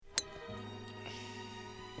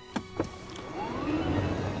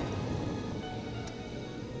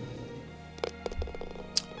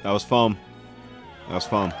That was foam.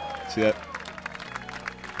 See that?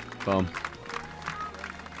 Foam.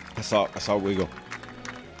 I saw it wiggle.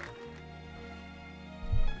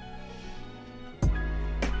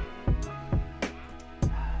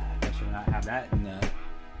 I should not have that in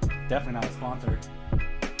definitely not a sponsor.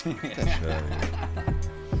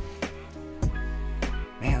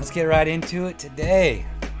 Man, let's get right into it today.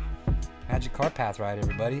 Magic Car Path ride,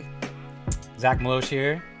 everybody. Zach Maloche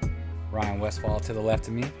here. Ryan Westfall to the left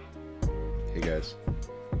of me. Hey guys.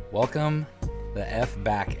 Welcome the F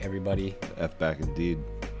back, everybody. The F back indeed.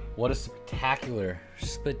 What a spectacular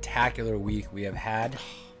week we have had.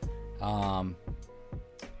 Man,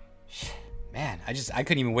 I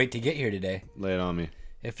couldn't even wait to get here today. Lay it on me.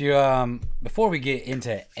 If you before we get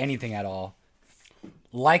into anything at all,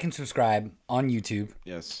 like and subscribe on YouTube.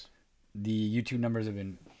 Yes. The YouTube numbers have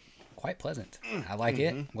been quite pleasant. I like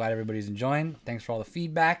it. I'm glad everybody's enjoying. Thanks for all the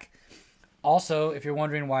feedback. Also, if you're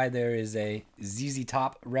wondering why there is a ZZ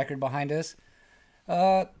Top record behind us,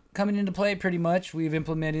 coming into play pretty much. We've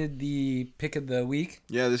implemented the pick of the week.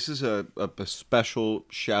 Yeah, this is a special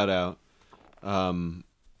shout out to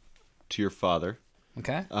your father.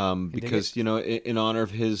 Okay. Because, you know, in honor of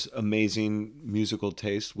his amazing musical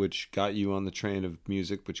taste, which got you on the train of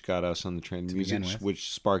music, which got us on the train of music,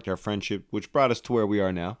 which sparked our friendship, which brought us to where we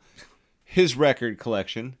are now. His record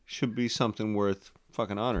collection should be something worth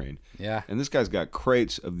fucking honoring. Yeah. And this guy's got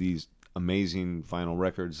crates of these amazing vinyl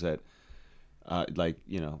records that, like,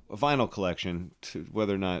 you know, a vinyl collection, to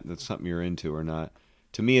whether or not that's something you're into or not.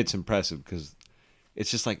 To me, it's impressive because it's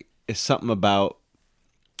just like, it's something about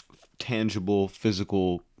tangible,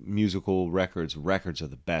 physical, musical records. Records are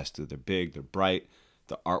the best. They're big, they're bright.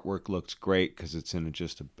 The artwork looks great because it's in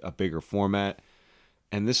just a bigger format.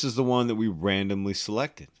 And this is the one that we randomly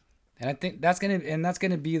selected. And I think that's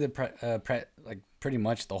gonna be the pretty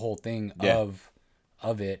much the whole thing of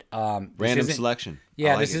it. Random selection.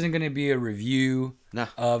 Yeah, like this isn't gonna be a review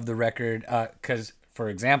of the record. Because, for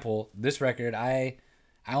example, this record, I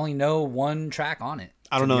only know one track on it.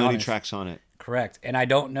 I don't know any tracks on it. Correct. And I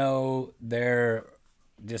don't know their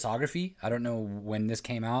discography. I don't know when this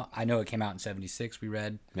came out. I know it came out in 76, we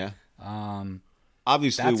read. Yeah.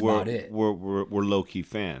 Obviously, that's we're about it. We're low-key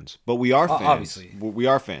fans. But we are fans. Obviously. We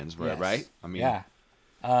are fans, Yes. right? I mean, yeah.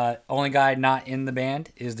 Only guy not in the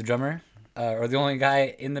band is the drummer. Or the only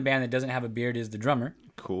guy in the band that doesn't have a beard is the drummer.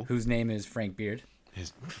 Cool. Whose name is Frank Beard.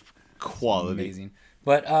 His quality. Amazing.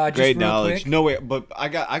 But just great real knowledge. Quick, No wait, but I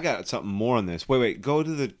got something more on this. Wait. Go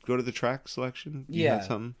to the track selection. You had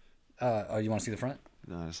something. Oh, you want to see the front?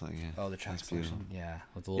 No, it's like Oh, the track selection. Yeah.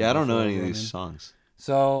 With the I don't know any of Roman. these songs.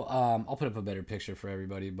 So I'll put up a better picture for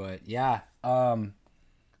everybody. But yeah, the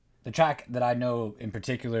track that I know in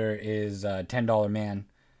particular is $10 Man,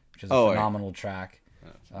 which is a phenomenal track.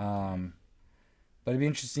 But it'd be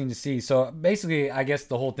interesting to see. So basically, I guess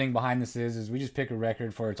the whole thing behind this is we just pick a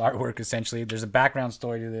record for its artwork, essentially. There's a background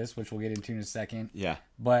story to this, which we'll get into in a second. Yeah.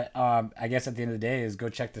 But I guess at the end of the day is go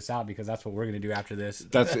check this out because that's what we're going to do after this.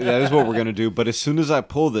 That is what we're going to do. But as soon as I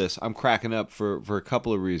pull this, I'm cracking up for a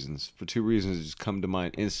couple of reasons. For two reasons that just come to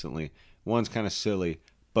mind instantly. One's kind of silly,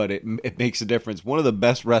 but it makes a difference. One of the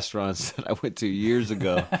best restaurants that I went to years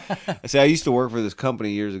ago. I used to work for this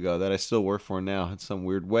company years ago that I still work for now in some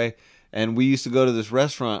weird way. And we used to go to this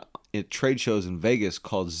restaurant at trade shows in Vegas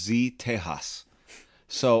called Z Tejas.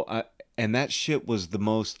 So, and that shit was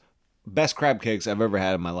the best crab cakes I've ever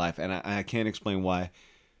had in my life. And I can't explain why.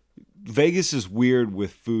 Vegas is weird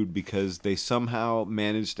with food because they somehow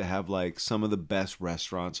managed to have like some of the best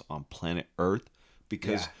restaurants on planet Earth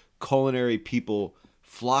because culinary people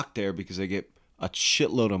flock there because they get a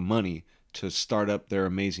shitload of money to start up their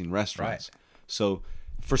amazing restaurants. Right. So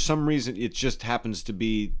for some reason, it just happens to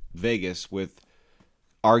be Vegas with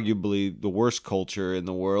arguably the worst culture in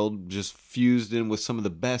the world, just fused in with some of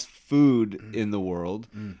the best food in the world.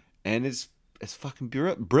 And it's fucking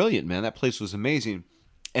brilliant, man. That place was amazing.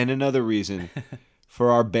 And another reason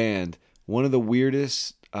for our band, one of the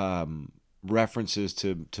weirdest references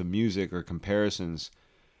to music or comparisons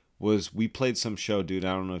was we played some show, dude.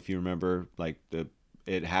 I don't know if you remember, like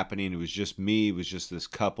it happening. It was just me. It was just this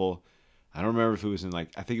couple. I don't remember if it was I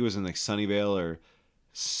think it was in like Sunnyvale or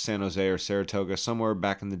San Jose or Saratoga, somewhere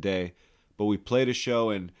back in the day. But we played a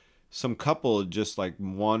show and some couple just like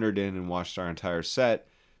wandered in and watched our entire set.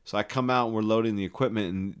 So I come out and we're loading the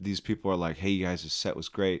equipment and these people are like, "Hey, you guys, this set was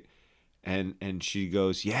great." And she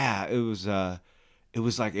goes, "Yeah, it was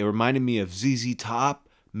like, it reminded me of ZZ Top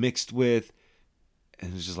mixed with,"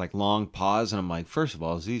 and it's just like long pause. And I'm like, first of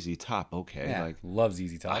all, ZZ Top, okay. Yeah, like love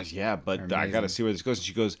ZZ Top. Yeah, but I got to see where this goes. And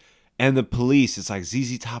she goes, "And the Police." It's like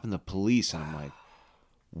ZZ Top and the Police. And I'm like,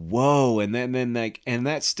 whoa, and then like, and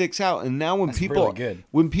that sticks out. And now That's really good.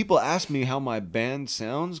 when people ask me how my band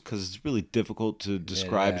sounds, because it's really difficult to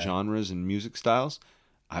describe Yeah. genres and music styles,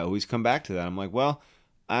 I always come back to that. I'm like, well,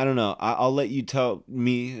 I don't know. I'll let you tell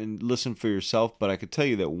me and listen for yourself, but I could tell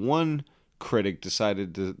you that one critic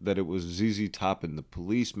decided that it was ZZ Top and the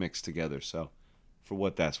Police mixed together. So, for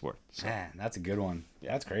what that's worth. So. Man, that's a good one.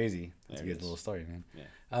 Yeah, that's crazy. That's a good little story, man.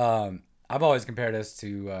 Yeah. I've always compared us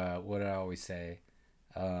to what did I always say?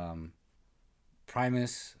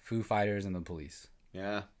 Primus, Foo Fighters, and the Police.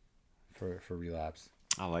 Yeah. For Relapse.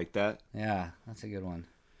 I like that. Yeah, that's a good one.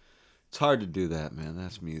 It's hard to do that, man.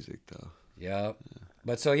 That's music, though. Yep. Yeah.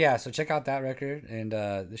 But so check out that record, and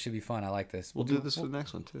this should be fun. I like this. We'll do this for the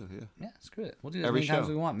next one too. Yeah. Yeah, screw it. We'll do this every as many times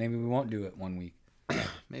as we want. Maybe we won't do it one week.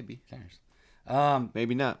 Maybe.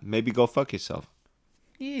 Maybe not. Maybe go fuck yourself.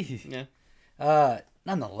 Yeah.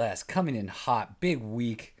 Nonetheless, coming in hot, big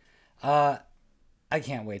week. I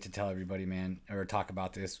can't wait to tell everybody, man, or talk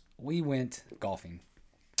about this. We went golfing.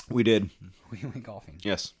 We did. We went golfing.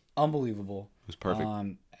 Yes. Unbelievable. It was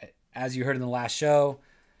perfect. As you heard in the last show,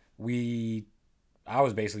 I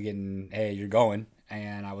was basically getting, hey, you're going,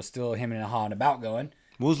 and I was still hemming and hawing about going.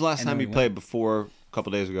 When was the last time you played before a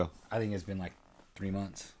couple days ago? I think it's been like 3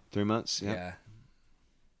 months. 3 months? Yeah.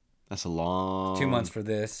 That's a long... 2 months for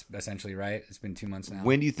this, essentially, right? It's been 2 months now.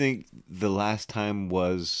 When do you think the last time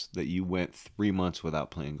was that you went 3 months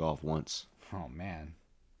without playing golf once? Oh, man.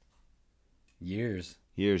 Years.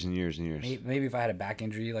 Years and years and years. Maybe if I had a back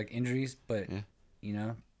injury, like injuries, but, you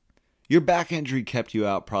know. Your back injury kept you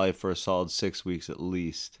out probably for a solid 6 weeks at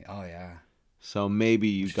least. Oh, yeah. So maybe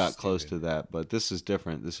you got close to that, but this is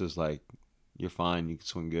different. This is like... You're fine. You can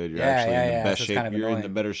swing good. You're actually in the best shape. Kind of You're in the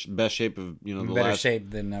best shape of the better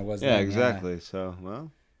shape than I was. Yeah, then, exactly. Yeah. So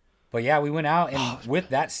well. But yeah, we went out, and with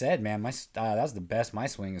that said, man, that was the best my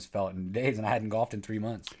swing has felt in days, and I hadn't golfed in 3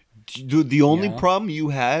 months. Dude, the only problem you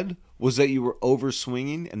had was that you were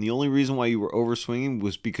overswinging, and the only reason why you were overswinging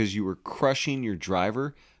was because you were crushing your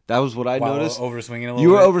driver. That was what I noticed. Overswinging a little. You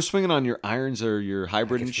were overswinging on your irons or your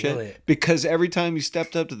hybrid and shit. It. Because every time you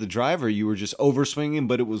stepped up to the driver, you were just overswinging,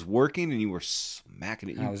 but it was working, and you were smacking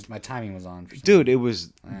it. My timing was on. Dude, it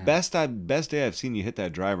was best day I've seen you hit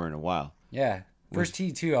that driver in a while. Yeah. First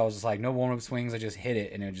tee too, I was just like, no warm up swings. I just hit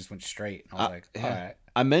it, and it just went straight. I was like, all right.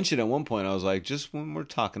 I mentioned at one point, I was like, just when we're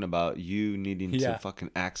talking about you needing to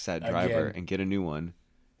fucking axe that driver and get a new one,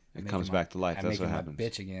 it comes back to life. That's what happens.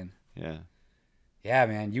 Bitch again. Yeah. Yeah,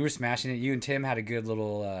 man, you were smashing it. You and Tim had a good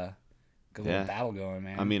little battle going,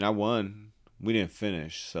 man. I mean, I won. We didn't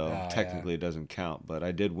finish, so technically it doesn't count. But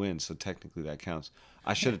I did win, so technically that counts.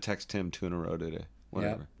 I should have texted Tim 2 in a row today.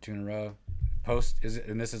 Whatever. Yep, 2 in a row.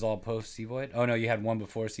 And this is all post C Void? Oh no, you had one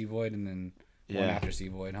before C Void and then one after C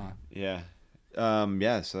Void, huh? Yeah.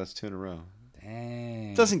 So that's 2 in a row.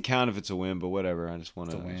 Dang. It doesn't count if it's a win, but whatever. I just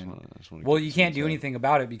want to. Well, you can't do anything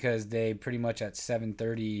about it because they pretty much at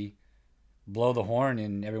 7:30. Blow the horn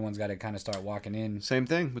and everyone's got to kind of start walking in. Same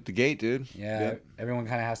thing with the gate, dude. Yeah, everyone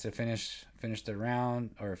kind of has to finish the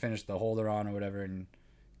round or finish the hole they're on or whatever and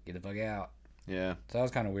get the fuck out. Yeah. So that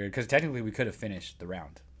was kind of weird because technically we could have finished the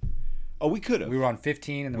round. Oh, we could have. We were on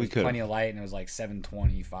 15 and there was plenty of light and it was like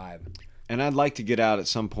 7:25. And I'd like to get out at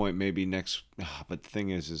some point, maybe next. But the thing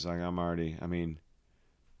is like I'm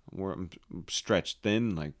stretched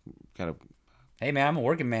thin. Like gotta. Hey, man, I'm a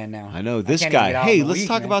working man now. I know. This guy. Hey, let's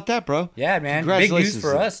talk about that, bro. Yeah, man. Big news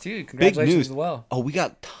for us, too. Congratulations as well. Oh, we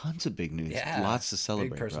got tons of big news. Yeah. Lots to celebrate,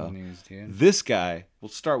 big personal news, dude. This guy, we'll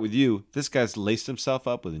start with you. This guy's laced himself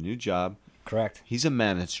up with a new job. Correct. He's a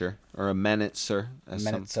manager, or a manager.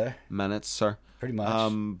 Manager. Pretty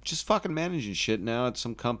much. Just fucking managing shit now at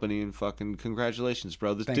some company, and fucking congratulations,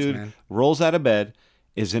 bro. This Thanks, dude man. rolls out of bed,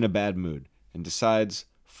 is in a bad mood, and decides...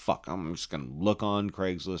 Fuck, I'm just going to look on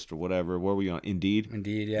Craigslist or whatever. Where were you on? Indeed?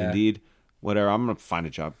 Yeah. Indeed. Whatever. I'm going to find a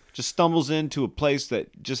job. Just stumbles into a place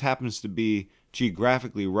that just happens to be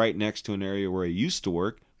geographically right next to an area where he used to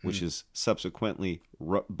work, which is subsequently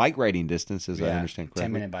bike riding distance, as I understand correctly.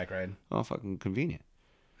 10-minute bike ride. Oh, fucking convenient.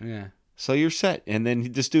 Yeah. So you're set. And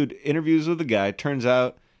then this dude interviews with the guy. Turns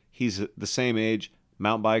out he's the same age,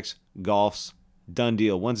 mountain bikes, golfs, done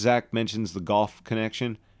deal. Once Zach mentions the golf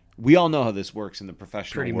connection... We all know how this works in the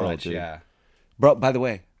professional world. Pretty much, dude. yeah. Bro, by the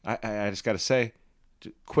way, I just got to say,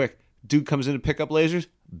 quick, dude comes in to pick up lasers,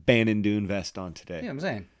 Bandon Dune vest on today. Yeah, I'm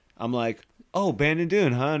saying. I'm like, oh, Bandon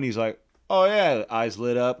Dune, huh? And he's like, Oh yeah, eyes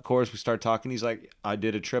lit up. Of course, we start talking. He's like, I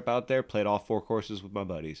did a trip out there, played all 4 courses with my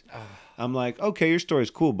buddies. I'm like, okay, your story's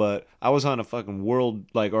cool, but I was on a fucking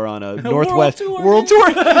on a Northwest world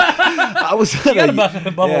tour. I was on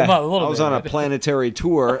I was on a planetary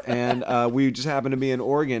tour, and we just happened to be in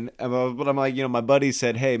Oregon. But I'm like, my buddy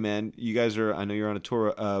said, hey man, I know you're on a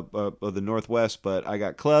tour of the Northwest, but I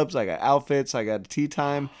got clubs, I got outfits, I got tea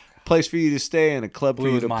time, place for you to stay, and a club for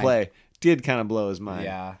you to play. Did kind of blow his mind.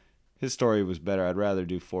 Yeah. His story was better. I'd rather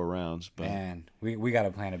do 4 rounds. But. Man, we got to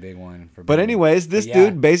plan a big one. But anyways, this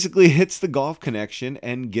dude basically hits the golf connection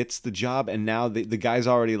and gets the job. And now the guy's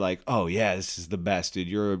already like, oh, yeah, this is the best, dude.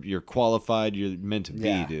 You're qualified. You're meant to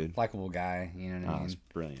be, dude. Likable guy. You know what I mean? It's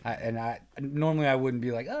brilliant. Normally I wouldn't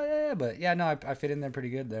be like, oh, yeah. But, yeah, no, I fit in there pretty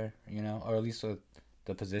good there, or at least what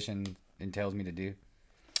the position entails me to do.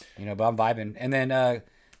 But I'm vibing. And then,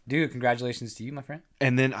 dude, congratulations to you, my friend.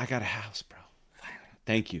 And then I got a house, bro.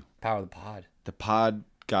 Thank you. Power of the pod. The pod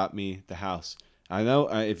got me the house. I know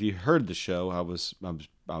if you heard the show, I was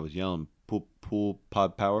yelling pool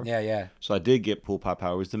pod power. Yeah. So I did get pool pod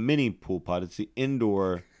power. It was the mini pool pod. It's the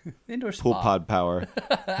indoor pool spa. Pod power.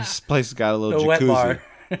 This place has got a little jacuzzi. Wet bar.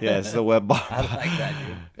 Yeah, it's the wet bar. I like that,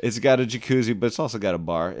 dude. It's got a jacuzzi, but it's also got a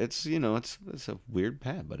bar. It's it's a weird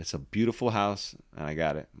pad, but it's a beautiful house, and I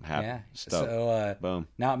got it. I'm happy. Yeah. Stoked. So boom.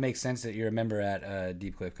 Now it makes sense that you're a member at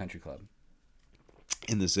Deep Cliff Country Club.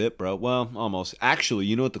 In the zip, bro. Well, almost. Actually,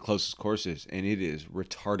 you know what the closest course is, and it is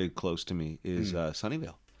retarded close to me, is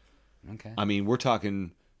Sunnyvale. Okay. I mean, we're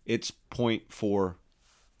talking, it's 0.4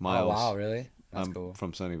 miles. Oh, wow, really? That's cool.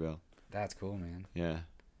 From Sunnyvale. That's cool, man. Yeah.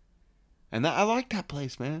 And I like that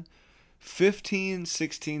place, man. 15,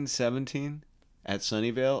 16, 17 at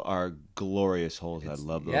Sunnyvale are glorious holes. I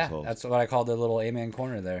love those holes. That's what I call the little amen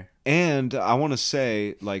corner there. And I want to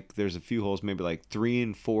say, like, there's a few holes, maybe like 3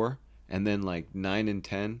 and 4. And then like 9 and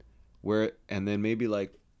 10, and then maybe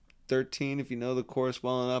like 13 if you know the course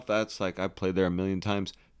well enough. That's like I played there a million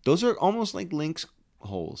times. Those are almost like links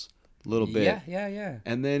holes, a little bit. Yeah.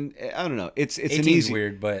 And then I don't know. It's an 18's easy.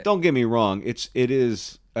 Weird, but don't get me wrong. It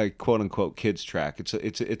is a quote unquote kids track.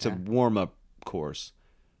 It's a warm up course.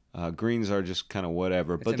 Greens are just kind of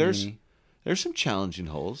whatever, but there's some challenging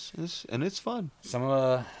holes, and it's fun.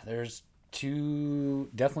 There's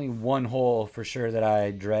definitely one hole for sure that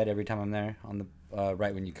I dread every time I'm there on the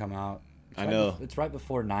right when you come out. I know. It's right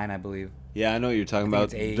before 9, I believe. Yeah, I know what you're talking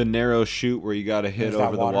about. The narrow chute where you got to hit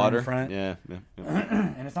over the water. In front. Yeah.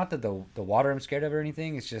 And it's not that the water I'm scared of or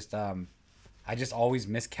anything. It's just I just always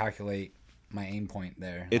miscalculate my aim point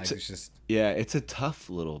there. It's a tough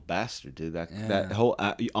little bastard, dude. That whole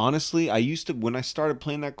honestly, I used to when I started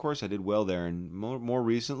playing that course, I did well there, and more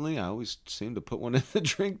recently, I always seem to put one in the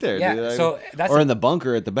drink there. Yeah, dude. so in the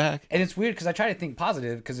bunker at the back. And it's weird because I try to think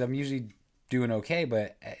positive because I'm usually doing okay,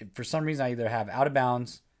 but for some reason I either have out of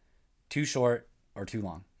bounds, too short, or too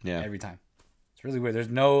long. Yeah, every time. It's really weird. There's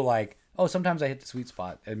no like, oh, sometimes I hit the sweet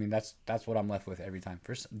spot. I mean, that's what I'm left with every time.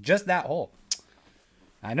 For just that hole.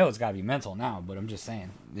 I know it's got to be mental now, but I'm just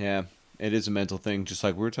saying. Yeah, it is a mental thing, just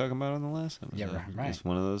like we were talking about on the last episode. Yeah, right. It's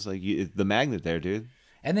one of those, like, the magnet there, dude.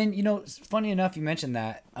 And then, funny enough, you mentioned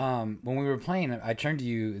that when we were playing, I turned to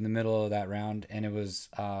you in the middle of that round, and it was,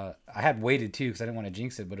 I had waited too because I didn't want to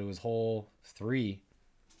jinx it, but it was hole 3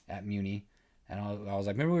 at Muni. And I was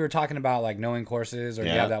like, remember we were talking about, like, knowing courses, or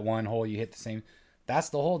you have that one hole you hit the same. That's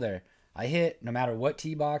the hole there. I hit, no matter what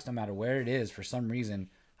tee box, no matter where it is, for some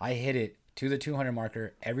reason, I hit it to the 200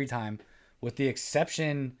 marker every time, with the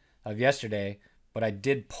exception of yesterday, but I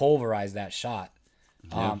did pulverize that shot.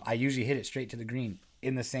 Yeah. I usually hit it straight to the green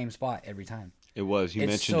in the same spot every time. You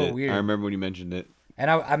mentioned it. Weird. I remember when you mentioned it. And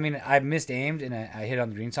I mean, I missed aimed and I hit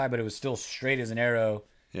on the green side, but it was still straight as an arrow.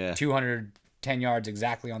 Yeah. 210 yards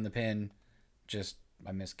exactly on the pin. Just,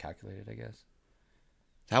 I miscalculated, I guess.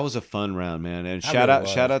 That was a fun round, man. And shout out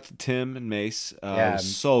to Tim and Mace. It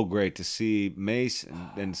was so great to see Mace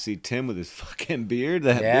and see Tim with his fucking beard.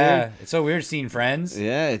 Beard. It's so weird seeing friends.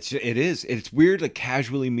 Yeah, it is. It's weird, like,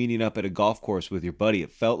 casually meeting up at a golf course with your buddy. It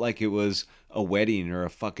felt like it was a wedding or a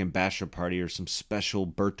fucking bachelor party or some special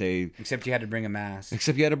birthday. Except you had to bring a mask.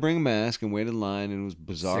 And wait in line, and it was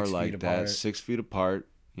bizarre 6 like feet that. apart. 6 feet apart.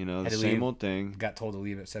 The same old thing. Got told to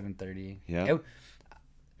leave at 7:30. Yeah.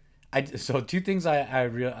 So 2 things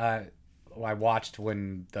I watched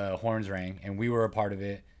when the horns rang, and we were a part of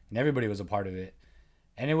it, and everybody was a part of it,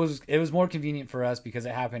 and it was more convenient for us because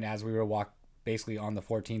it happened as we were basically on the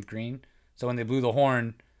 14th green. So when they blew the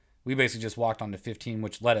horn, we basically just walked on to 15,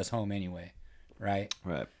 which led us home anyway, right?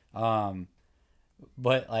 Right.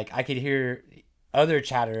 But like I could hear other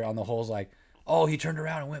chatter on the holes like, "Oh, he turned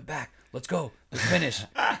around and went back. Let's go. Let's finish.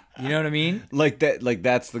 You know what I mean? Like that. Like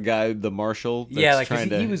that's the guy, the marshal. That's Yeah, like 'cause trying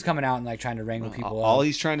to. he was coming out and like trying to wrangle people All up.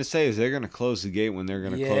 he's trying to say is they're going to close the gate when they're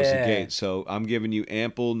going to close the gate. So I'm giving you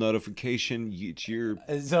ample notification. It's your.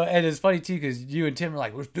 And it's funny too because you and Tim were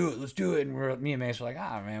like, let's do it, and me and Mace were like,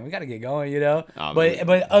 man, we got to get going, you know.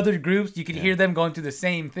 But other groups, you could hear them going through the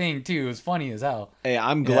same thing too. It was funny as hell. Hey,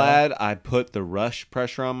 I'm glad I put the rush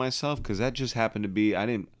pressure on myself because that just happened to be. I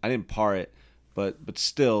didn't par it. But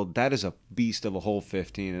still, that is a beast of a hole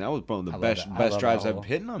 15, and that was one of the best drives I've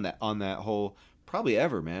hit on that hole probably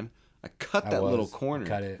ever, man. I cut that little corner.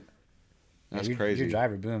 Cut it. That's crazy. Your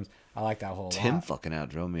driver booms. I like that hole. Tim fucking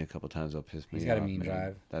outdrove me a couple times. That'll piss me off. He's got a mean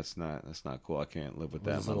drive. That's not cool. I can't live with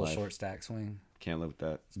that. His little short stack swing. Can't live with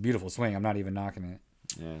that. It's a beautiful swing. I'm not even knocking it.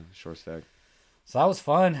 Yeah, short stack. So that was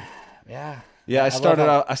fun. Yeah. Yeah, I started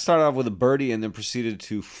off with a birdie and then proceeded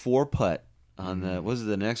to 4-putt. On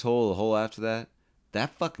the next hole, the hole after that,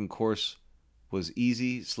 that fucking course was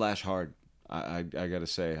easy / hard. I gotta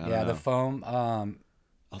say. I don't know. The foam.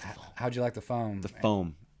 How'd you like the foam? The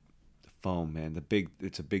foam, man.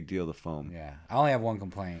 It's a big deal. The foam. Yeah, I only have one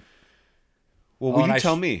complaint. Well, will you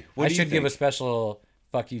tell me? I should give a special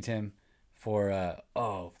fuck you, Tim, for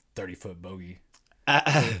 30-foot bogey.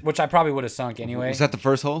 Which I probably would have sunk anyway. Was that the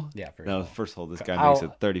first hole? Yeah, first hole. The first hole. This guy makes a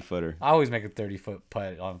 30-footer. I always make a 30-foot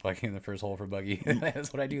putt on fucking the first hole for buggy.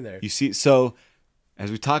 That's what I do there. You see, so as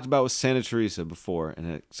we talked about with Santa Teresa before, and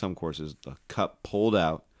at some courses, the cup pulled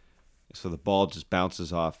out, so the ball just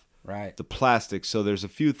bounces off. Right. The plastic. So there's a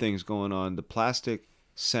few things going on. The plastic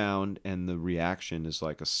sound and the reaction is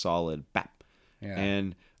like a solid bap. Yeah.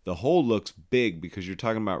 And the hole looks big because you're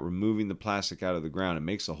talking about removing the plastic out of the ground. It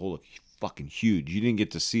makes the hole look fucking huge. You didn't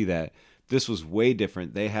get to see that. This was way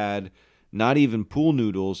different. They had not even pool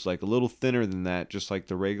noodles, like a little thinner than that, just like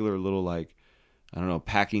the regular little, like, I don't know,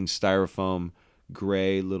 packing styrofoam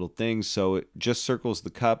gray little things. So it just circles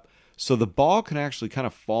the cup. So the ball can actually kind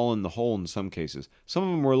of fall in the hole in some cases. Some of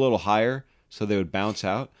them were a little higher, so they would bounce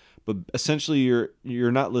out. But essentially,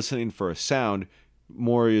 you're not listening for a sound.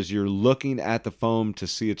 More is you're looking at the foam to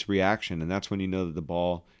see its reaction, and that's when you know that the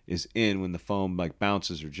ball is in, when the foam like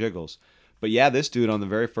bounces or jiggles. But yeah, this dude on the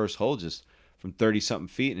very first hole, just from 30-something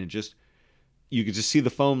feet, and you could just see the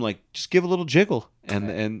foam like just give a little jiggle,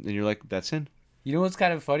 and you're like, that's in. You know what's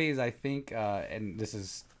kind of funny is I think, and this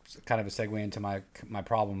is kind of a segue into my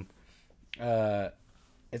problem.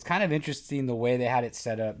 It's kind of interesting the way they had it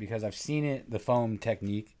set up because I've seen the foam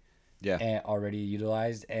technique, already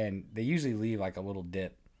utilized, and they usually leave like a little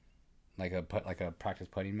dip, like a practice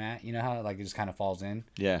putting mat. You know how like it just kind of falls in.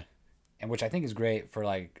 Yeah. And which I think is great for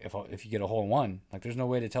like if you get a hole in one. Like there's no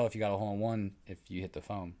way to tell if you got a hole in one if you hit the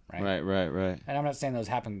foam, right? Right. And I'm not saying those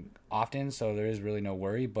happen often, so there is really no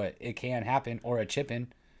worry, but it can happen, or a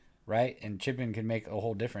chip-in, right? And chip-in can make a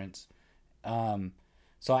whole difference.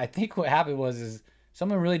 So I think what happened is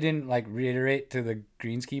someone really didn't like reiterate to the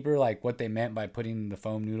greenskeeper like what they meant by putting the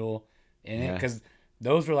foam noodle in it, because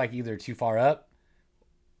those were like either too far up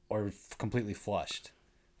or completely flushed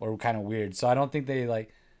or kind of weird. So I don't think they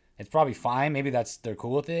like. It's probably fine. Maybe they're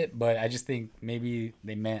cool with it, but I just think maybe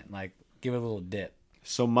they meant like give it a little dip.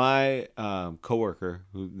 So my coworker,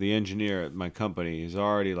 the engineer at my company, is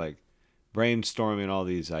already like brainstorming all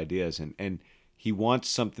these ideas, and he wants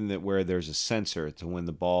something where there's a sensor to when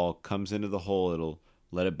the ball comes into the hole, it'll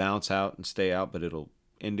let it bounce out and stay out, but it'll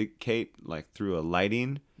indicate like through a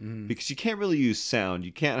lighting, because you can't really use sound.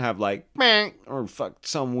 You can't have like bang or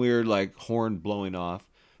some weird like horn blowing off,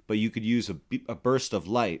 but you could use a burst of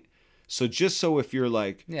light. So just so if you're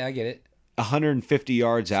like, yeah, I get it, 150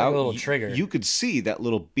 yards out, like a little trigger, you could see that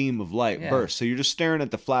little beam of light burst. So you're just staring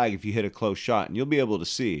at the flag if you hit a close shot, and you'll be able to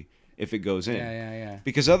see if it goes in. Yeah.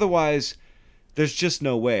 Because otherwise, there's just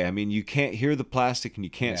no way. I mean, you can't hear the plastic and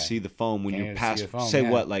you can't see the foam when you're past,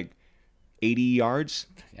 what, like 80 yards?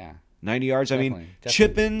 Yeah. 90 yards? Definitely, I mean,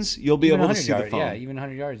 chip-ins, you'll be able to see the foam. Yeah, even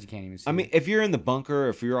 100 yards, you can't even see I mean, if you're in the bunker,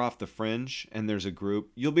 if you're off the fringe and there's a group,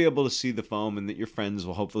 you'll be able to see the foam, and that your friends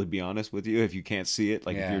will hopefully be honest with you if you can't see it,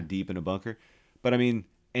 like if you're deep in a bunker. But I mean,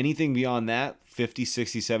 anything beyond that, 50,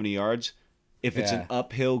 60, 70 yards, if it's an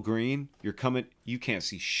uphill green, you can't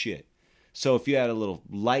see shit. So if you had a little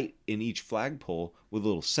light in each flagpole with a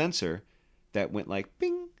little sensor that went like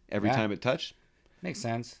bing every time it touched. Makes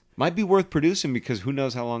sense. Might be worth producing, because who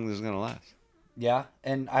knows how long this is going to last. Yeah,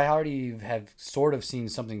 and I already have sort of seen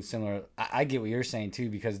something similar. I get what you're saying too,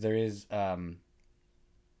 because there is, the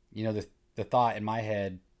thought in my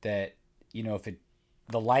head that, if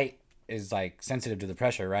the light is like sensitive to the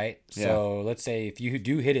pressure, right? Yeah. So let's say if you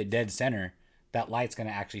do hit it dead center, that light's going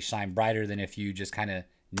to actually shine brighter than if you just kind of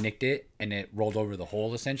nicked it and it rolled over the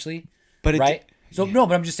hole essentially. But right? So no,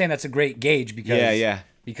 but I'm just saying that's a great gauge because Yeah.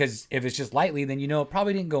 because if it's just lightly, then it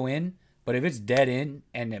probably didn't go in. But if it's dead in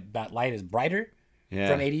and that light is brighter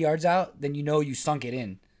from 80 yards out, then you sunk it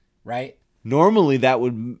in, right? Normally that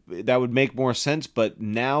would make more sense, but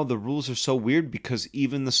now the rules are so weird because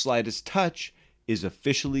even the slightest touch is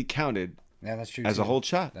officially counted. Yeah, that's true. As a whole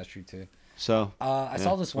shot. That's true too. So I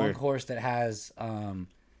saw this one course that has, and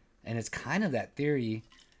it's kind of that theory,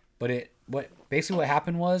 but what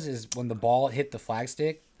happened is when the ball hit the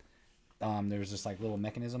flagstick, there was this like little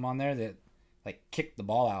mechanism on there that like kicked the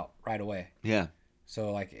ball out right away. Yeah.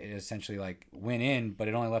 So like it essentially like went in, but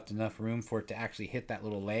it only left enough room for it to actually hit that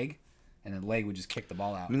little leg, and the leg would just kick the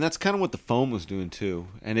ball out. I mean, that's kind of what the foam was doing too,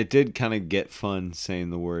 and it did kind of get fun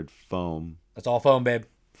saying the word foam. That's all foam, babe.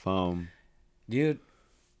 Foam. Dude.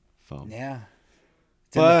 Foam. Yeah.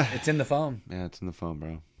 It's in the foam. Yeah, it's in the foam,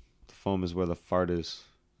 bro. The foam is where the fart is.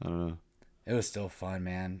 I don't know. It was still fun,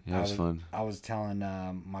 man. Yeah, it was fun. I was telling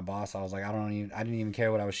my boss, I was like, I didn't even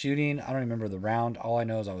care what I was shooting. I don't remember the round. All I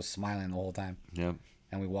know is I was smiling the whole time. Yep.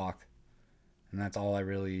 And we walked, and that's all I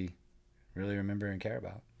really remember and care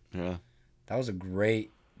about. Yeah. That was a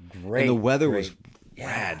great. And the weather was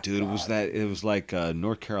rad, dude. God. It was like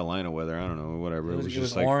North Carolina weather. I don't know, whatever. It was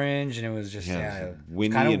just like orange, and it was just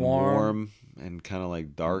windy kind of and warm and kind of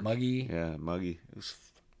like dark, muggy. Yeah, muggy. It was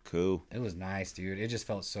cool. It was nice, dude. It just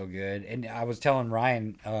felt so good. And I was telling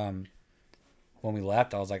Ryan when we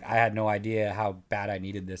left, I was like, I had no idea how bad I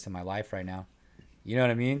needed this in my life right now. You know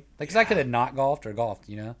what I mean? Like, 'cause I could have not golfed or golfed,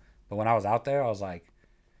 But when I was out there, I was like,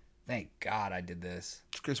 thank God I did this.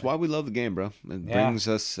 It's why we love the game, bro. It brings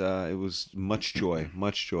us. It was much joy,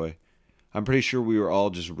 much joy. I'm pretty sure we were all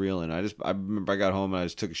just reeling. I remember I got home and I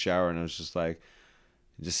just took a shower and I was just like,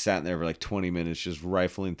 just sat there for like 20 minutes, just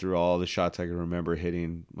rifling through all the shots I could remember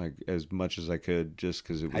hitting, like as much as I could, just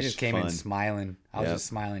because it was. I just came fun. in smiling. I was just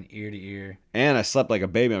smiling ear to ear. And I slept like a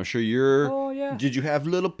baby. I'm sure you're. Oh yeah. Did you have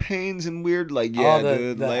little pains and weird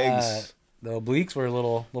dude, legs? The obliques were a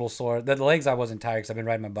little sore. The legs I wasn't tired because I've been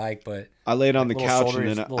riding my bike, but I laid on the couch and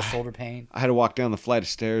then little shoulder pain. I had to walk down the flight of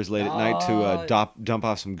stairs late at night to dump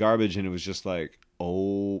off some garbage, and it was just like,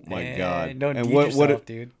 oh my God. Don't and yourself,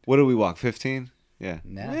 dude. What did we walk? 15? Yeah.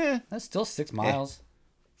 Nah, that's still 6 miles.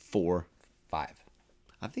 4. 5.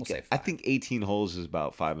 I think We'll say 5. I think 18 holes is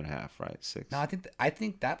about 5.5, right? 6. No, I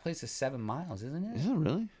think that place is 7 miles, isn't it? Is it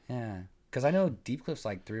really? Yeah, because I know Deep Cliff's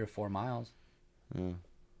like 3 or 4 miles. Yeah.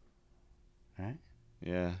 Right.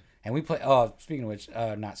 Yeah. And we play. Oh,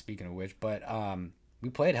 not speaking of which, but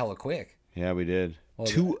we played hella quick. Yeah, we did.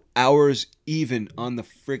 2 hours even on the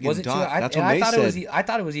freaking was it dot. That's what I May thought said. I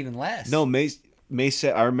thought it was even less. No, May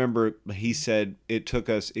said. I remember he said it took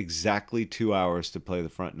us exactly 2 hours to play the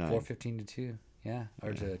front 9. 4:15 to 2. Yeah,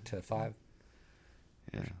 or to 5.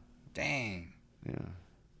 Yeah. Dang. Yeah.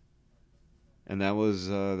 And that was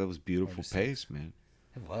beautiful pace, man.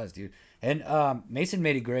 It was, dude. And Mason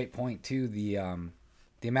made a great point too. The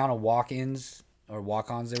amount of walk-ins or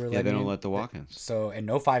walk-ons they were letting. Yeah, they don't let the walk-ins. So and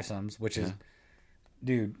no 5-somes, which is,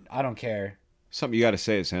 dude, I don't care. Something you got to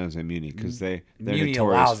say at San Jose Muni because they're Muni notorious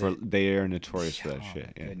allows for that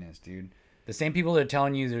shit. Yeah. Goodness, dude. The same people that are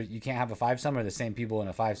telling you that you can't have a 5-some are the same people in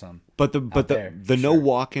a 5-some. But the no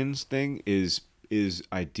walk-ins thing is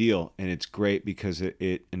ideal, and it's great because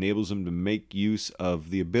it enables them to make use of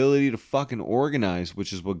the ability to fucking organize,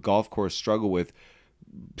 which is what golf courses struggle with.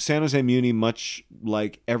 San Jose Muni, much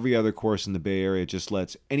like every other course in the Bay Area, just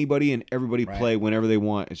lets anybody and everybody play whenever they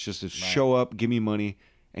want. It's just show up, give me money,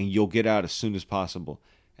 and you'll get out as soon as possible.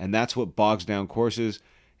 And that's what bogs down courses.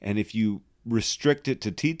 And if you restrict it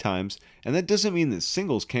to tee times, and that doesn't mean that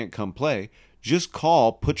singles can't come play. Just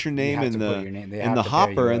call, put your name in the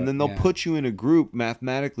hopper, and then they'll put you in a group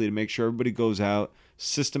mathematically to make sure everybody goes out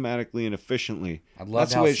systematically and efficiently.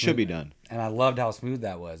 That's the way it should be done. And I loved how smooth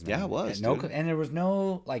that was, man. Yeah, it was. And there was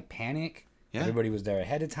no like panic. Yeah. Everybody was there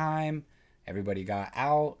ahead of time. Everybody got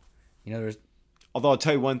out. There's. Although I'll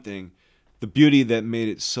tell you one thing, the beauty that made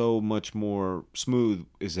it so much more smooth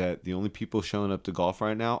is that the only people showing up to golf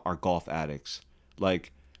right now are golf addicts.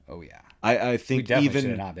 Like. Oh yeah. I think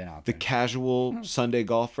even not been out the there. casual Sunday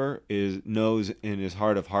golfer knows in his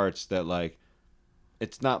heart of hearts that like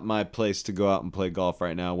it's not my place to go out and play golf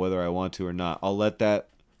right now, whether I want to or not. I'll let that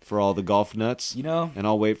for all the golf nuts, and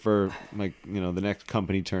I'll wait for the next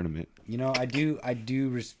company tournament. I do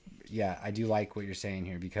like what you're saying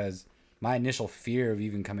here because my initial fear of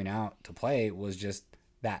even coming out to play was just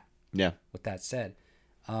that. Yeah. With that said,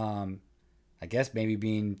 I guess maybe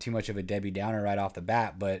being too much of a Debbie Downer right off the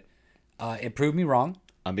bat, but it proved me wrong.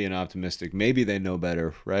 I'm being optimistic. Maybe they know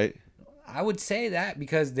better, right? I would say that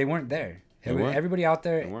because they weren't there. Everybody out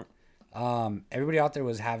there. Everybody out there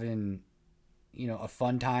was having a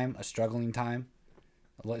fun time, a struggling time.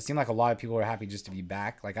 It seemed like a lot of people were happy just to be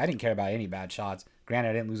back. Like, I didn't care about any bad shots. Granted,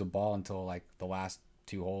 I didn't lose a ball until like the last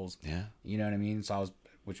 2 holes. Yeah. You know what I mean? So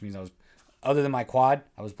which means I was, other than my quad,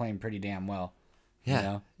 I was playing pretty damn well.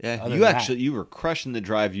 Yeah. Yeah. You were crushing the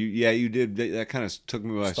drive. You did. That kind of took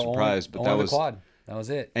me by surprise. But that was the quad. That was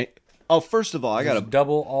it. First of all, I got a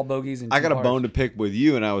double, all bogeys, and I got a bone to pick with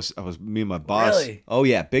you, and I was me and my boss. Really? Oh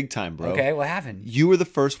yeah, big time, bro. Okay, what happened? You were the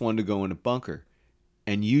first one to go in a bunker,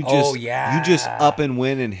 and you just up and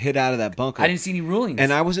win and hit out of that bunker. I didn't see any rulings,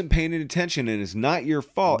 and I wasn't paying any attention, and it's not your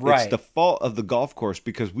fault. Right. It's the fault of the golf course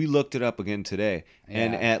because we looked it up again today,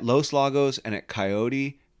 and at Los Lagos and at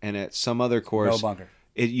Coyote and at some other course, no bunker.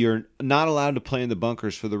 You're not allowed to play in the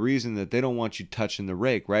bunkers for the reason that they don't want you touching the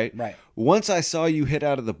rake, right? Right. Once I saw you hit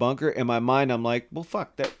out of the bunker, in my mind, I'm like, well,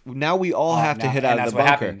 fuck that. Now we all have to hit out of the bunker.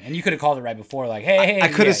 Happened. And you could have called it right before, like, hey. I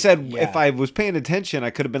could have said, if I was paying attention, I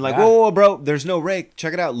could have been like, whoa, bro, there's no rake.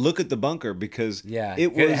 Check it out. Look at the bunker because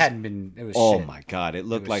it was oh shit. My God. It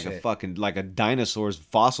looked like like a dinosaur's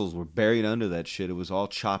fossils were buried under that shit. It was all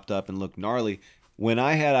chopped up and looked gnarly. When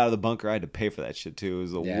I had out of the bunker, I had to pay for that shit too. It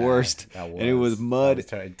was the worst, and it was mud.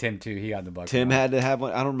 Tim too, he got in the bunker. Tim had to have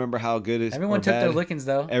one. I don't remember how good it is. Everyone took their lickings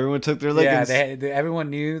though. Everyone took their lickings. Yeah,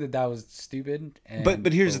 everyone knew that was stupid.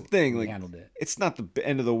 But here's the thing, like handled it. It's not the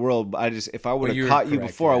end of the world. But if I would have caught you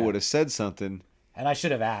before, I would have said something. And I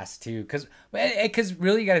should have asked too, because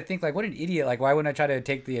really you got to think like, what an idiot! Like, why wouldn't I try to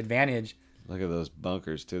take the advantage? Look at those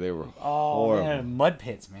bunkers too. They were horrible. Man, mud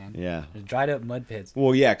pits, man. Yeah, dried up mud pits.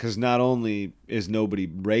 Well, yeah, because not only is nobody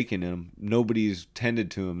raking them, nobody's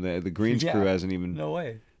tended to them. The greens crew hasn't even. No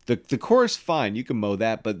way. The course, fine, you can mow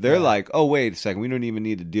that, but they're like, oh wait a second, we don't even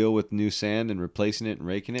need to deal with new sand and replacing it and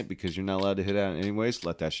raking it because you're not allowed to hit out anyways.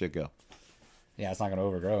 Let that shit go. Yeah, it's not gonna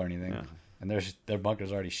overgrow or anything. Yeah. And their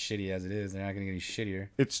bunker's already shitty as it is. They're not gonna get any shittier.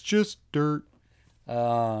 It's just dirt.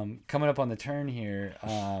 Coming up on the turn here.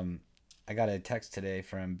 I got a text today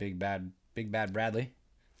from Big Bad Bradley,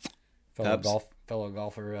 fellow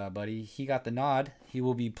golfer buddy. He got the nod. He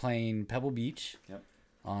will be playing Pebble Beach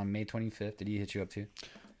on May 25th. Did he hit you up too?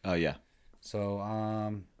 Oh yeah. So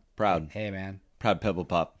proud. Hey man. Proud Pebble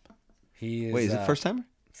Pop. Is it first timer?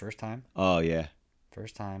 First time. Oh yeah.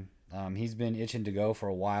 First time. He's been itching to go for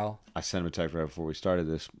a while. I sent him a text right before we started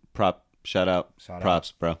this. Shout out,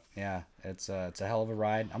 props, bro. Yeah, it's a hell of a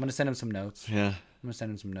ride. I'm gonna send him some notes. Yeah. I'm going to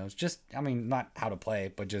send him some notes. Just, not how to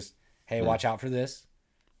play, but just, hey, watch out for this.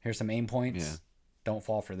 Here's some aim points. Yeah. Don't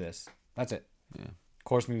fall for this. That's it. Yeah.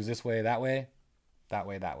 Course moves this way, that way, that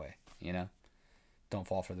way, that way. Don't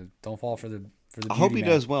fall for the beauty, I hope he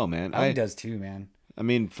does well, man. I hope he does too, man. I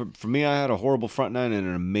mean, for me, I had a horrible front nine and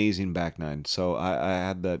an amazing back nine. So I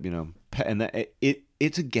had that, and that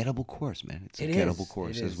it's a gettable course, man. It's a gettable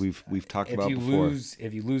course, as we've talked about before.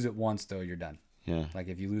 If you lose it once, though, you're done. Yeah. Like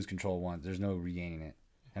if you lose control once, there's no regaining it.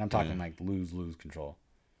 And I'm talking like lose control.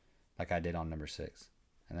 Like I did on number 6.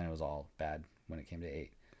 And then it was all bad when it came to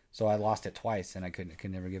 8. So I lost it twice and I could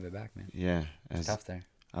never give it back, man. Yeah. It's tough there.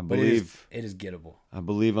 I believe it is gettable. I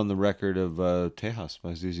believe on the record of Tejas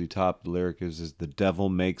by ZZ Top, the lyric is the devil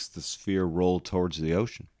makes the sphere roll towards the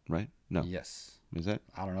ocean, right? No. Yes. Is that?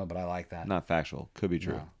 I don't know, but I like that. Not factual. Could be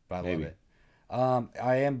true. No, but I love it.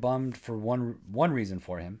 I am bummed for one reason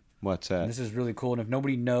for him. What's that? And this is really cool. And if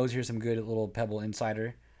nobody knows, here's some good little Pebble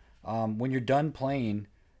insider. When you're done playing,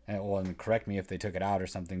 and correct me if they took it out or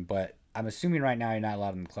something, but I'm assuming right now you're not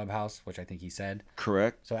allowed in the clubhouse, which I think he said.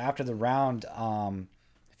 Correct. So after the round,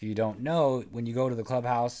 if you don't know, when you go to the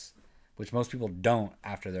clubhouse, which most people don't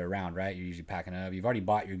after their round, right? You're usually packing up. You've already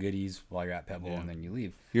bought your goodies while you're at Pebble, and then you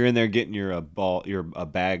leave. You're in there getting your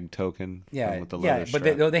bag token. Yeah, with the leather strap.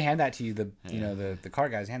 But they hand that to you. The car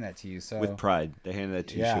guys hand that to you. So with pride, they hand that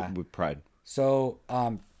to you with pride. So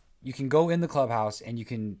you can go in the clubhouse and you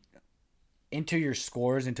can enter your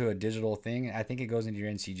scores into a digital thing. I think it goes into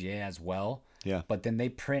your NCGA as well. Yeah. But then they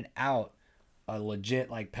print out a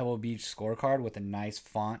legit like Pebble Beach scorecard with a nice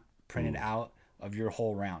font printed out of your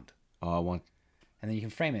whole round. Oh, and then you can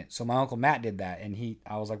frame it. So my Uncle Matt did that, and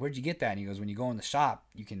I was like, "Where'd you get that?" And he goes, "When you go in the shop,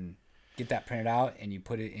 you can get that printed out and you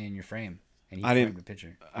put it in your frame." And he framed the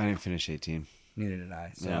picture. I didn't finish 18. Neither did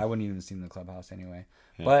I. So I wouldn't even see him in the clubhouse anyway.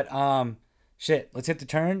 Yeah. But shit, let's hit the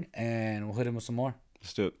turn and we'll hit him with some more.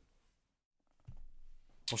 Let's do it.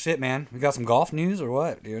 Well, shit, man, we got some golf news or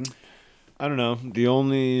what, dude? I don't know. The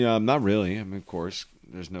only, not really. I mean, of course.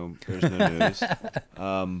 There's no news.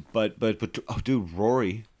 But oh, dude,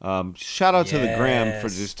 Rory. Shout out to the gram for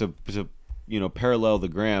just to parallel the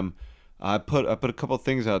gram. I put a couple of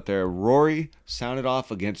things out there. Rory sounded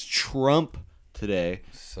off against Trump today.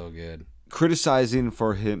 So good. criticizing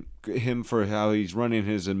for him for how he's running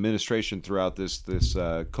his administration throughout this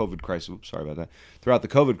COVID crisis. Oops, sorry about that. Throughout the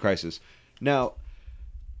COVID crisis. Now,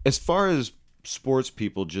 as far as sports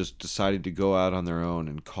people just decided to go out on their own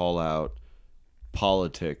and call out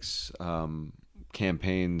politics,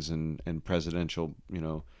 campaigns, and presidential,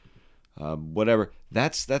 whatever.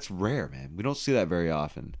 That's rare, man. We don't see that very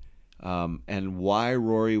often. And why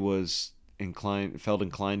Rory felt inclined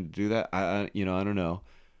to do that, I don't know.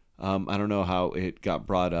 I don't know how it got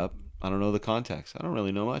brought up. I don't know the context. I don't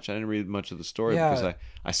really know much. I didn't read much of the story because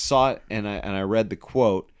I saw it and I read the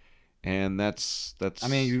quote, and that's. I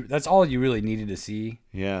mean, that's all you really needed to see.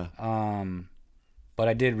 Yeah. But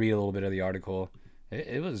I did read a little bit of the article.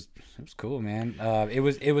 It was cool, man. It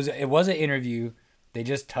was an interview. They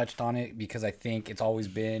just touched on it because I think it's always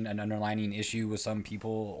been an underlining issue with some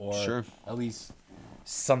people, or at least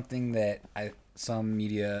something that some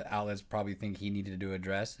media outlets probably think he needed to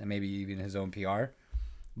address, and maybe even his own PR.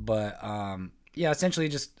 But essentially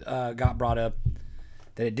just got brought up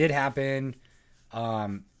that it did happen.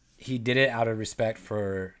 He did it out of respect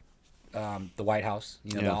for the White House,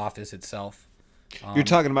 the office itself. You're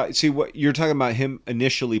talking about him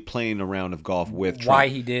initially playing a round of golf with Trump. Why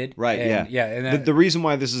he did, right? And the reason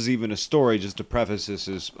why this is even a story, just to preface this,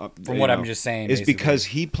 is from what I'm just saying, is because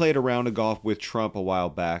he played a round of golf with Trump a while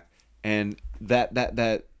back, and that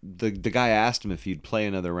the guy asked him if he'd play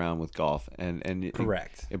another round with golf, and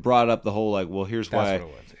correct. It brought up the whole well, here's That's why, what it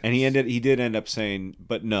was. And he did end up saying,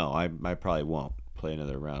 but no, I probably won't play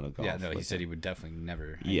another round of golf. Yeah, no, he said he would definitely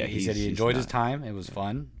never. Yeah, he said he enjoyed his time. It was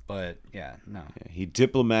fun, but no. Yeah, he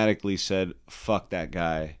diplomatically said, "Fuck that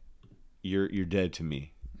guy, you're dead to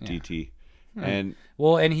me, DT." And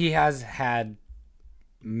he has had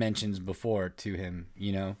mentions before to him,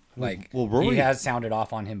 Rory, he has sounded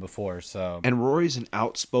off on him before. So, and Rory's an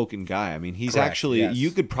outspoken guy. I mean, he's actually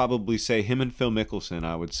you could probably say him and Phil Mickelson,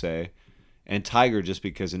 I would say. And Tiger, just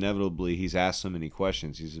because inevitably he's asked so many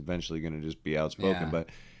questions, he's eventually going to just be outspoken.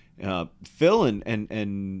 Yeah. But Phil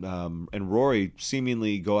and Rory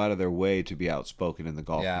seemingly go out of their way to be outspoken in the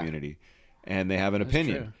golf community, and they have an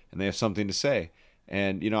opinion and they have something to say.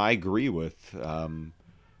 And I agree with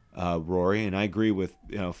Rory, and I agree with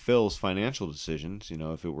Phil's financial decisions.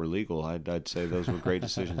 If it were legal, I'd say those were great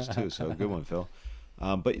decisions too. So good one, Phil.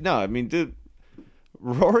 But no, I mean, dude,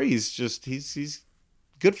 Rory's just he's.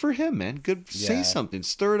 Good for him, man. Good. Yeah. Say something.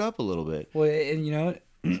 Stir it up a little bit. Well, and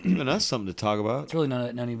giving us something to talk about. It's really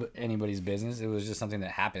not anybody's business. It was just something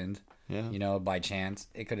that happened. Yeah. By chance.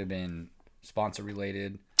 It could have been sponsor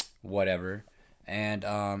related, whatever. And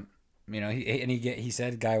he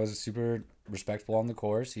said guy was super respectful on the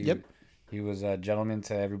course. He was a gentleman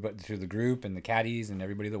to everybody, to the group and the caddies and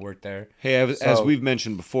everybody that worked there. Hey, as we've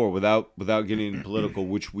mentioned before, without getting political,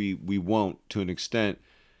 which we won't to an extent.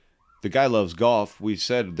 The guy loves golf. We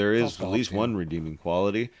said there is at least one redeeming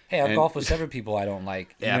quality. Hey, I've golfed with several people I don't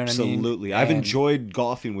like. You absolutely. know what I mean? I've enjoyed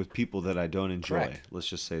golfing with people that I don't enjoy. Correct. Let's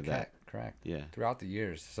just say that. Correct. Yeah. Throughout the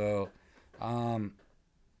years. So, fuck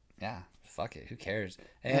it. Who cares?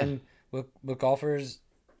 And with golfers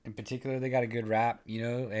in particular, they got a good rap,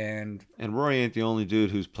 and Rory ain't the only dude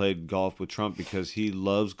who's played golf with Trump because he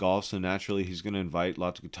loves golf, so naturally he's going to invite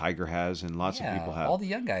lots of Tiger has and lots of people have. All the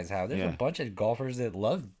young guys have. There's a bunch of golfers that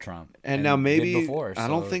love Trump. And now maybe before, I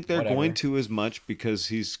don't think they're going to as much because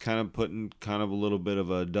he's kind of putting kind of a little bit of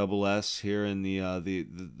a double S here in the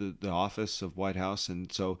office of White House,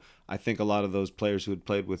 and so I think a lot of those players who had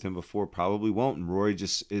played with him before probably won't. And Rory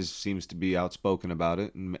just seems to be outspoken about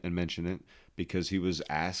it and mention it. Because he was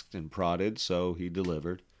asked and prodded, so he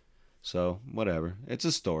delivered. So, whatever. It's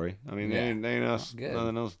a story. I mean, there ain't nothing else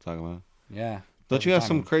to talk about. Yeah. Don't you have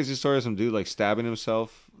some crazy story of some dude, stabbing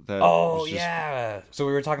himself? Yeah. So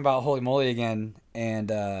we were talking about Holy Moly again, and...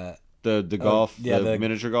 the golf, the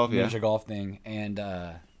miniature golf, miniature golf thing. And,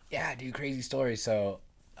 dude, crazy story. So,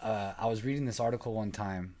 I was reading this article one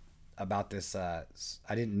time about this. I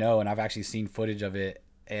didn't know, and I've actually seen footage of it,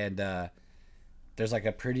 and... there's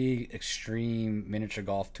a pretty extreme miniature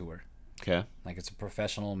golf tour. Okay. It's a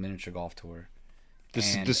professional miniature golf tour.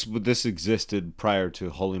 This existed prior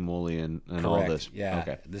to Holy Moly and all this. Yeah.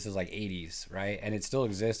 Okay. This is 80s, right? And it still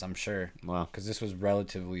exists, I'm sure. Wow. Because this was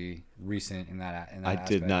relatively recent in that I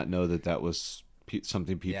did not know that was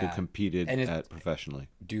something people competed at professionally.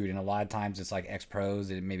 Dude, and a lot of times it's ex-pros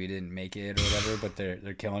that maybe didn't make it or whatever, but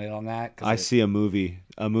they're killing it on that. I see a movie.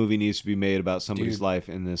 A movie needs to be made about somebody's life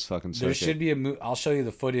in this fucking circuit. There should be a movie. I'll show you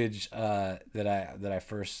the footage that I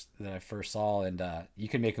first saw, and you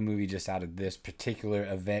can make a movie just out of this particular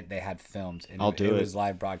event they had filmed. And it was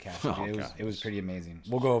live broadcast. It was pretty amazing.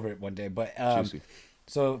 We'll go over it one day. But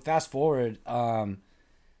so fast forward.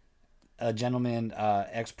 a gentleman,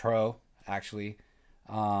 ex-pro, actually,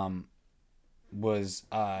 was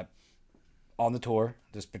on the tour.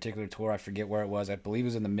 This particular tour, I forget where it was. I believe it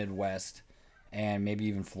was in the Midwest and maybe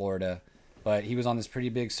even Florida. But he was on this pretty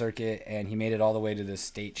big circuit, and he made it all the way to the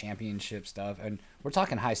state championship stuff. And we're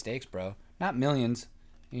talking high stakes, bro. Not millions.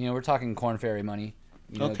 We're talking Corn Ferry money.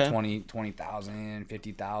 Okay. 20,000,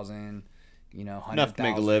 50,000, 100,000. Enough to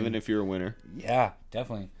make a living if you're a winner. Yeah,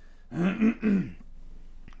 definitely.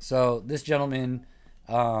 So this gentleman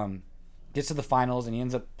gets to the finals, and he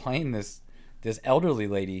ends up playing this elderly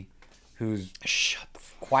lady who's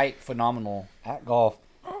quite phenomenal at golf.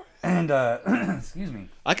 And excuse me.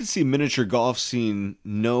 I could see miniature golf scene,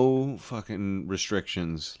 no fucking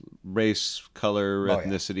restrictions, race, color,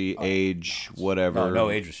 ethnicity, age, whatever.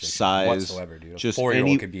 No age restrictions size whatsoever, dude. Just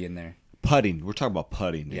 4-year-old could be in there. Putting. We're talking about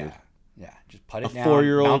putting, dude. Yeah. Just put it down,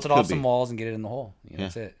 4-year-old bounce it off could some be. walls, and get it in the hole.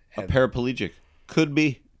 That's it. A paraplegic could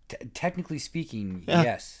be. Technically speaking,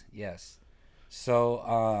 Yeah. yes.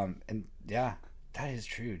 So, and yeah, that is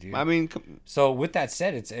true, dude. I mean, so with that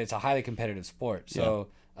said, it's a highly competitive sport. So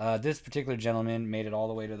this particular gentleman made it all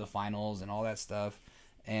the way to the finals and all that stuff,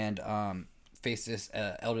 and faced this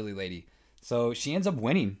elderly lady. So she ends up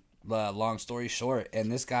winning. Long story short,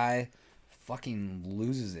 and this guy fucking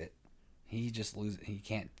loses it. He just loses. He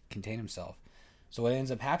can't contain himself. So what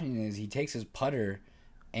ends up happening is he takes his putter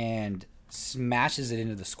and smashes it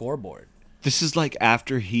into the scoreboard. this is like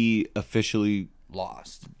after he officially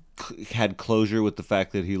Lost. had closure with the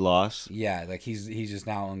fact that he lost. Yeah, like he's just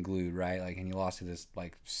now unglued, right? Like, and he lost to this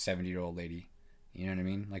like 70-year-old lady. You know what I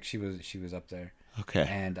mean? Like she was up there. Okay.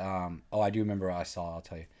 And I do remember what I saw. I'll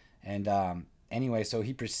tell you. And anyway, so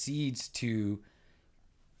he proceeds to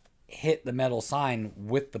hit the metal sign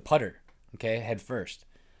with the putter. Okay, head first.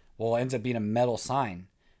 Well, it ends up being a metal sign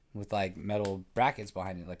with like metal brackets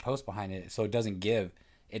behind it, like posts behind it, so it doesn't give.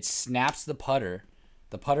 It snaps the putter.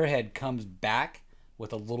 The putter head comes back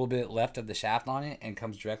with a little bit left of the shaft on it and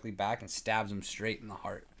comes directly back and stabs him straight in the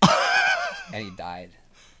heart. And he died.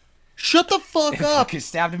 Shut the fuck It up! fucking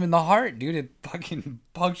stabbed him in the heart, dude. It fucking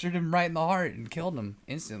punctured him right in the heart and killed him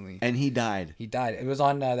instantly. And he died. He died. It was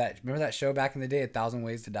on remember that show back in the day, 1,000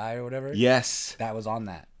 Ways to Die or whatever? Yes. That was on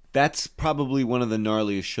that. That's probably one of the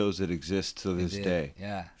gnarliest shows that exists to this did, day.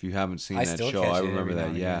 yeah. If you haven't seen I that still show, catch I it remember every now that.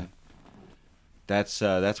 and Yeah. again.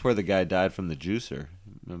 That's where the guy died from the juicer.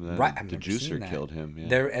 Remember that? Right, I The remember seeing juicer that. killed him. Yeah.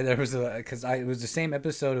 There was it was the same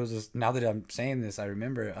episode. It was now that I'm saying this, I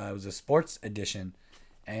remember it was a sports edition,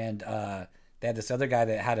 and they had this other guy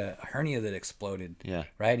that had a hernia that exploded. Yeah.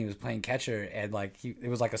 Right, and he was playing catcher, and like it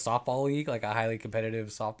was like a softball league, like a highly competitive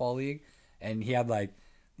softball league, and he had like,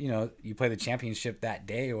 you play the championship that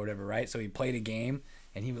day or whatever, right? So he played a game,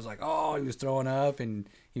 and he was like, he was throwing up, and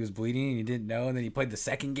he was bleeding, and he didn't know, and then he played the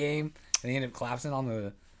second game, and he ended up collapsing on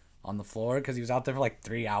the floor because he was out there for like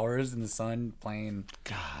 3 hours in the sun playing.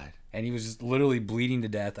 God. And he was just literally bleeding to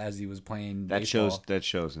death as he was playing baseball. That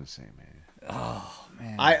show's insane, man. Oh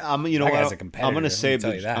man. I'm you know That what? guy's a competitor, I'm gonna let me save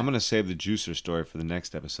tell you that. I'm gonna save the juicer story for the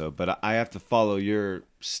next episode, but I have to follow your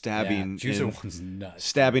stabbing Juicer one's nuts.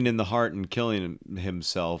 stabbing in the heart and killing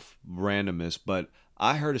himself randomness. But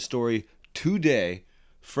I heard a story today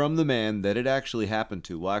from the man that it actually happened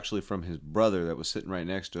to. Well, actually from his brother that was sitting right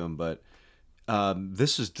next to him. But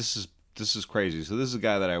this is crazy. So this is a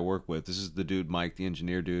guy that I work with. This is the dude Mike, the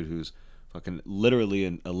engineer dude, who's fucking literally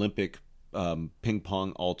an Olympic ping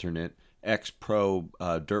pong alternate, ex-pro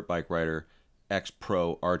dirt bike rider,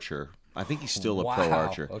 ex-pro archer. I think he's still a pro Wow,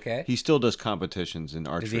 archer. okay. He still does competitions in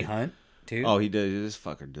archery. Does he hunt too? Oh, he does. This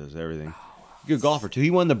fucker does everything. Good golfer too.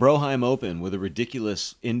 He won the Broheim Open with a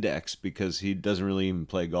ridiculous index because he doesn't really even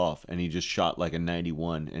play golf, and he just shot like a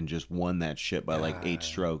 91 and just won that shit by like 8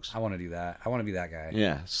 strokes. I want to do that. I want to be that guy.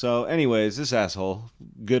 Yeah. So, anyways, this asshole,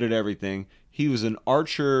 good at everything. He was an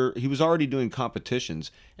archer. He was already doing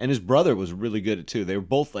competitions, and his brother was really good at it too. They were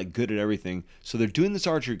both like good at everything. So they're doing this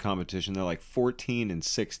archery competition. They're like 14 and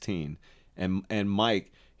 16, and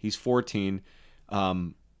Mike, he's 14.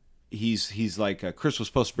 He's like Chris was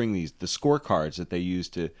supposed to bring the scorecards that they use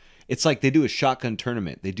to. It's like they do a shotgun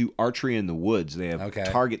tournament. They do archery in the woods. They have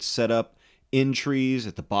targets set up in trees,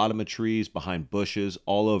 at the bottom of trees, behind bushes,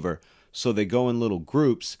 all over. So they go in little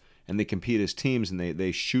groups and they compete as teams, and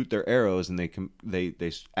they shoot their arrows, and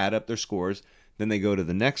they add up their scores. Then they go to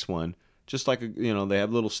the next one, just like they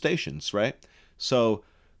have little stations, right? So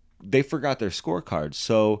they forgot their scorecards.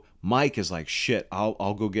 So Mike is like, shit,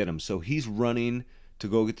 I'll go get them. So he's running to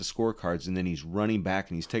go get the scorecards, and then he's running back,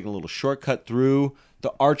 and he's taking a little shortcut through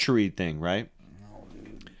the archery thing, right? Oh,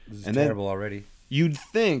 dude. This is And terrible already. You'd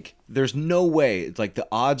think there's no way. It's like the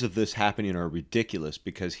odds of this happening are ridiculous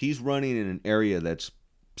because he's running in an area that's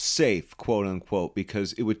safe, quote unquote,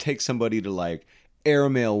 because it would take somebody to like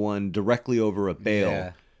airmail one directly over a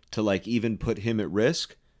bale to like even put him at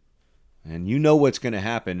risk. And you know what's going to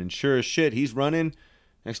happen. And sure as shit, he's running.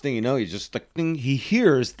 Next thing you know, he's just like, he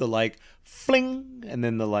hears the like fling, and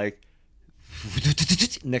then the like,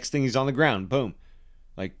 next thing he's on the ground. Boom.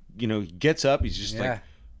 Like, you know, he gets up. He's just like,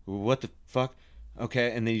 what the fuck?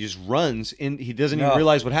 Okay. And then he just runs in. He doesn't even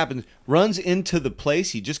realize what happened. Runs into the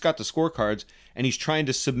place. He just got the scorecards and he's trying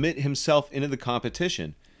to submit himself into the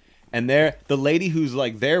competition. And there, the lady who's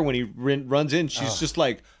like there when he runs in, she's just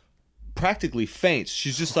like practically faints.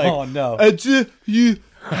 She's just like, oh no. You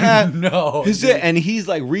have no. Is it? And he's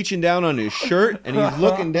like reaching down on his shirt and he's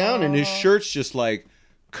looking down and his shirt's just like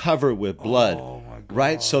covered with blood. Oh my God.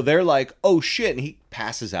 Right? So they're like, oh shit. And he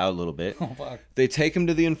passes out a little bit. Oh, fuck. They take him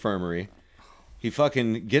to the infirmary. He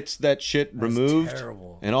fucking gets that shit removed.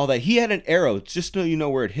 Terrible. And all that. He had an arrow, just so you know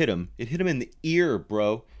where it hit him. It hit him in the ear,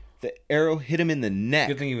 bro. The arrow hit him in the neck.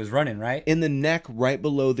 Good thing he was running, right? In the neck, right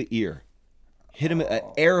below the ear. Hit him an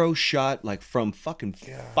arrow shot like from fucking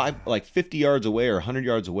 50 yards away or 100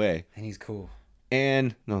 yards away. And he's cool.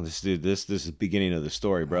 And no, this is the beginning of the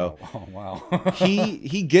story, bro. Oh wow.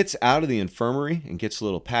 he gets out of the infirmary and gets a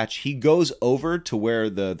little patch. He goes over to where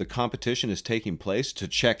the competition is taking place to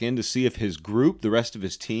check in to see if his group, the rest of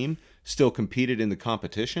his team, still competed in the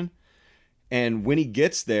competition. And when he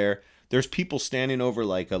gets there, there's people standing over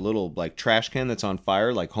like a little like trash can that's on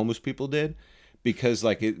fire, like homeless people did, because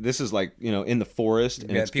like this is like, you know, in the forest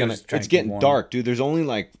and it's getting dark, dude. There's only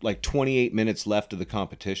like 28 minutes left of the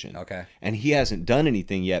competition. Okay. And he hasn't done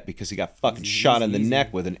anything yet because he got fucking shot in the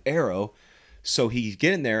neck with an arrow. So he's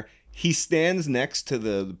getting there. He stands next to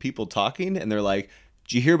the people talking, and they're like,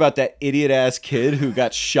 "Did you hear about that idiot ass kid who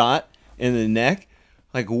got shot in the neck?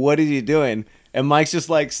 Like, what is he doing?" And Mike's just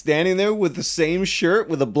like standing there with the same shirt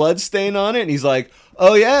with a blood stain on it. And he's like,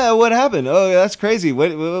 "Oh yeah, what happened? Oh, that's crazy. What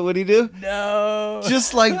did he do?" No.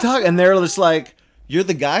 Just like talk. And they're just like, "You're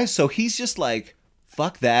the guy?" So he's just like,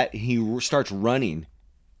 fuck that. He starts running.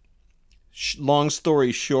 Long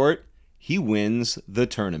story short, he wins the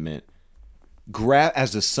tournament.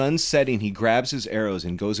 As the sun's setting, he grabs his arrows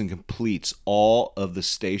and goes and completes all of the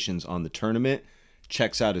stations on the tournament,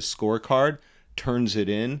 checks out his scorecard, turns it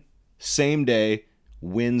in. Same day,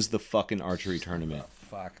 wins the fucking archery tournament.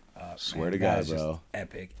 Fuck up. Swear to God, bro.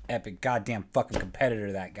 Epic, goddamn fucking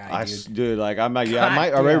competitor, that guy, dude. Dude, like I'm like,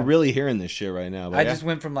 are we really hearing this shit right now? But I just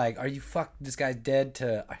went from like, are you this guy's dead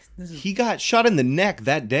to he got shot in the neck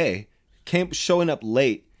that day. Showing up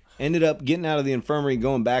late, ended up getting out of the infirmary,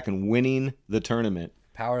 going back and winning the tournament.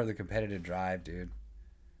 Power of the competitive drive, dude.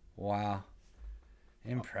 Wow.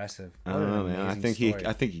 Impressive. I don't know, man. I think he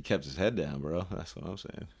kept his head down, bro. That's what I'm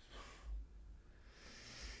saying.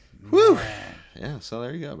 Woo! Yeah, so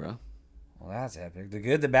there you go, bro. Well, that's epic. The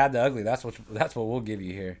good, the bad, the ugly. That's what we'll give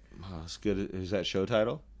you here. Oh, that's good. Is that show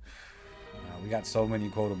title? We got so many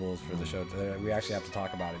quotables for the show today. We actually have to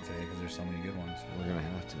talk about it today because there's so many good ones. We're gonna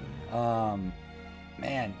have to.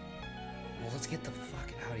 Man. Well, let's get the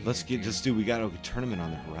fuck out of here. We got a tournament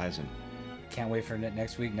on the horizon. Can't wait for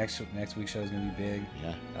next week. Next week's show is gonna be big.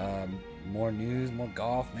 Yeah. More news, more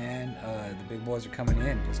golf, man. The big boys are coming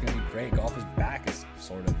in. It's gonna be great. Golf is back. It's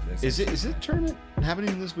sort of. Is it tournament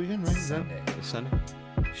happening this weekend? Right? Sunday. It's Sunday.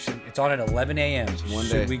 It's on at 11 a.m. It's one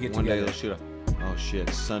day. We get one together? day they'll shoot up. Oh shit!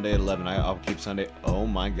 Sunday at 11. I'll keep Sunday. Oh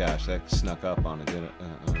my gosh, that snuck up on it, didn't it? All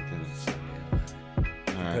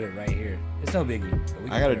right. Put it right here. It's no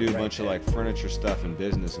biggie. I got to do a bunch of like furniture stuff and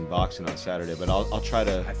business and boxing on Saturday, but I'll try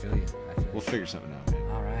to. I feel you. We'll figure something out,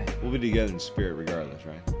 man. All right. We'll be together in spirit regardless,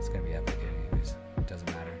 right? It's gonna be epic anyways. It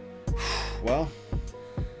doesn't matter. Well,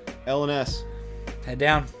 L&S. Head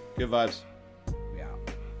down. Good vibes.